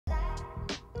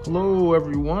Hello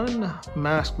everyone,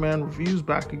 Mask Man Reviews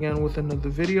back again with another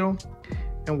video,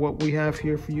 and what we have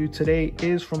here for you today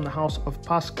is from the house of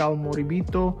Pascal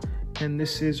Morabito, and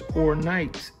this is Or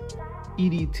Night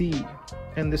EDT,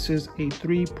 and this is a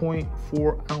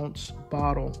 3.4 ounce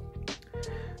bottle.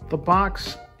 The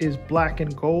box is black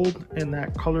and gold, and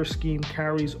that color scheme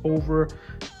carries over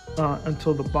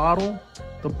until the bottle.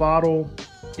 The bottle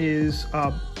is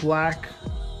black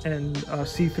and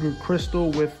see-through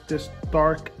crystal with this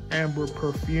dark amber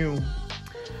perfume.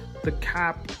 The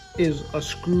cap is a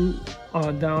screw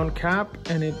down cap,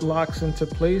 and it locks into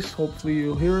place. Hopefully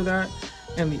you'll hear that.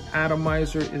 And the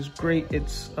atomizer is great.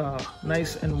 It's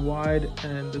nice and wide,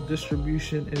 and the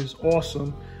distribution is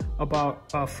awesome, about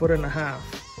 1.5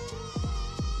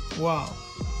 feet. Wow.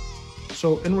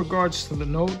 So in regards to the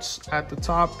notes, at the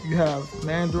top you have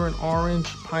mandarin orange,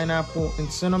 pineapple,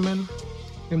 and cinnamon.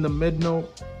 In the mid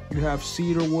note you have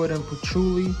cedar wood and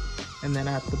patchouli, and then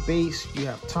at the base you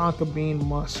have tonka bean,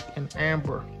 musk, and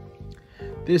amber.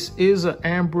 This is an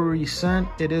ambery scent.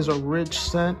 It is a rich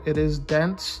scent. It is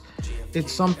dense.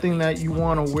 It's something that you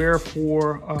want to wear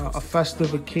for a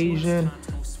festive occasion,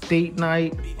 date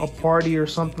night, a party, or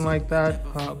something like that,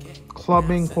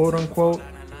 clubbing, quote unquote.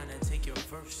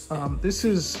 This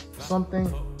is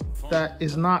something that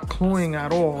is not cloying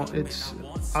at all. It's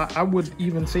I would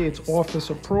even say it's office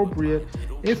appropriate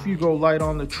if you go light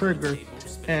on the trigger.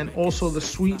 And also the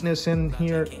sweetness in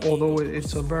here, although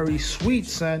it's a very sweet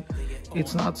scent,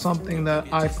 it's not something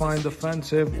that I find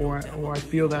offensive or I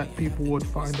feel that people would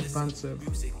find offensive.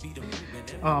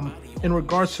 In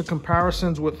regards to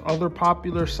comparisons with other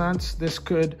popular scents, this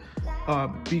could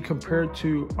be compared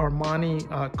to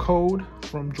Armani Code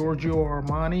from Giorgio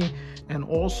Armani, and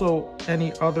also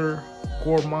any other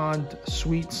gourmand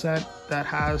sweet scent that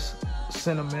has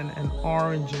cinnamon and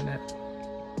orange in it.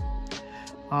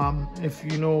 If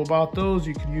you know about those,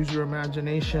 you could use your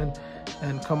imagination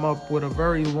and come up with a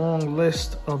very long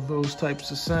list of those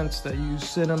types of scents that use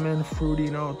cinnamon, fruity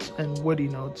notes, and woody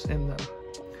notes in them.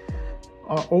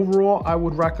 Overall, I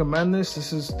would recommend this.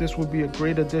 This would be a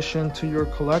great addition to your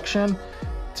collection.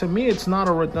 To me, it's not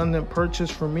a redundant purchase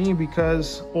for me,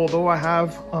 because although I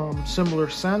have similar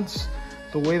scents,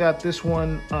 the way that this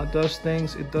one does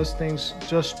things, it does things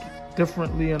just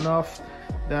differently enough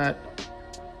that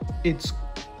it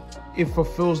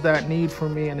fulfills that need for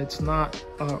me, and it's not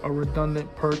a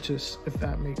redundant purchase, if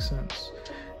that makes sense.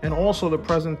 And also the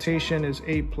presentation is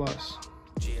A+.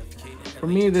 For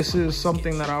me, this is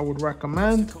something that I would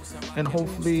recommend, and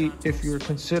hopefully if you're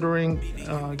considering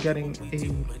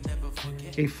getting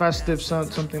a festive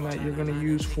scent, something that you're going to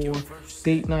use for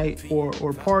date night or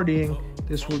partying,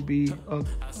 this would be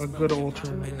a good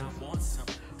alternative.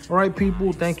 All right,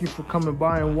 people, thank you for coming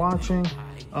by and watching.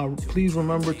 Please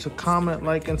remember to comment,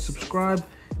 like, and subscribe,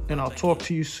 and I'll talk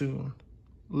to you soon.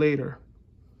 Later.